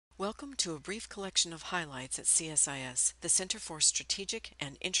Welcome to a brief collection of highlights at CSIS, the Center for Strategic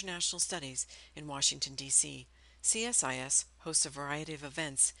and International Studies in Washington, D.C. CSIS hosts a variety of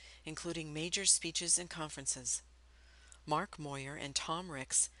events, including major speeches and conferences. Mark Moyer and Tom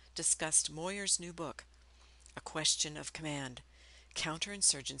Ricks discussed Moyer's new book, A Question of Command,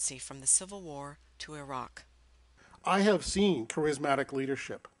 Counterinsurgency from the Civil War to Iraq. I have seen charismatic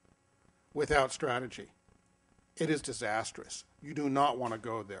leadership without strategy. It is disastrous. You do not want to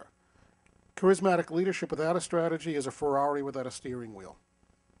go there. Charismatic leadership without a strategy is a Ferrari without a steering wheel.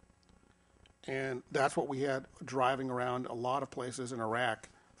 And that's what we had driving around a lot of places in Iraq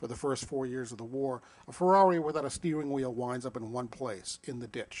for the first 4 years of the war. A Ferrari without a steering wheel winds up in one place, in the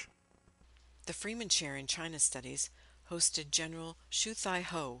ditch. The Freeman Chair in China Studies hosted General Shu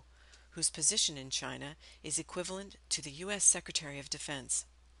Caihou, whose position in China is equivalent to the U.S. Secretary of Defense.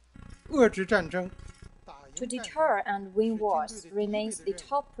 To deter and win wars remains the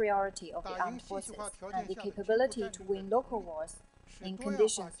top priority of the armed forces, and the capability to win local wars in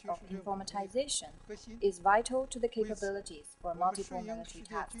conditions of informatization is vital to the capabilities for multiple military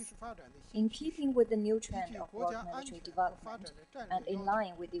tasks. In keeping with the new trend of world military development and in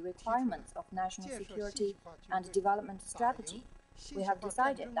line with the requirements of national security and development strategy, we have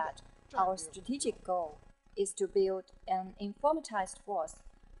decided that our strategic goal is to build an informatized force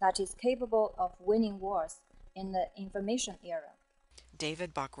that is capable of winning wars in the information era.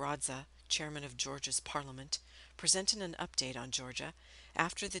 David Bakradze, chairman of Georgia's parliament, presented an update on Georgia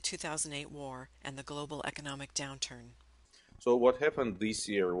after the 2008 war and the global economic downturn. So what happened this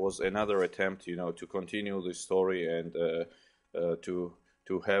year was another attempt, to continue the story and to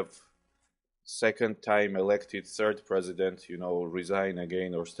have second time elected third president, resign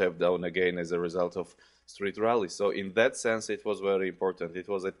again or step down again as a result of street rallies. So in that sense, it was very important. It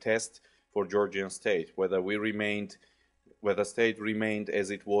was a test for Georgian state, whether state remained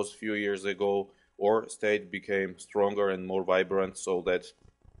as it was a few years ago, or state became stronger and more vibrant so that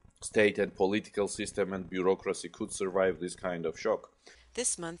state and political system and bureaucracy could survive this kind of shock.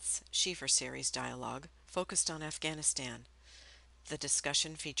 This month's Schieffer series dialogue focused on Afghanistan. The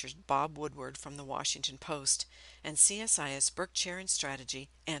discussion features Bob Woodward from the Washington Post and CSIS Burke Chair in Strategy,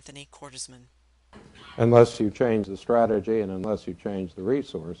 Anthony Cordesman. Unless you change the strategy and unless you change the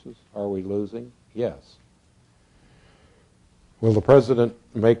resources, are we losing? Yes. Will the president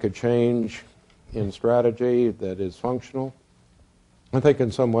make a change in strategy that is functional? I think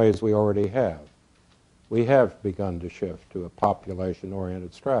in some ways we already have. We have begun to shift to a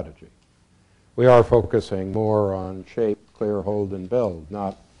population-oriented strategy. We are focusing more on shape, clear, hold, and build,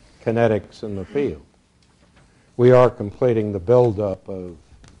 not kinetics in the field. We are completing the buildup of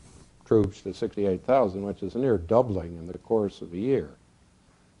troops to 68,000, which is a near doubling in the course of a year.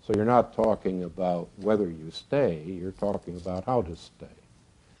 So you're not talking about whether you stay, you're talking about how to stay.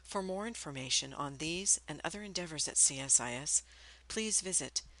 For more information on these and other endeavors at CSIS, please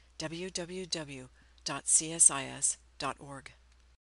visit www.csis.org.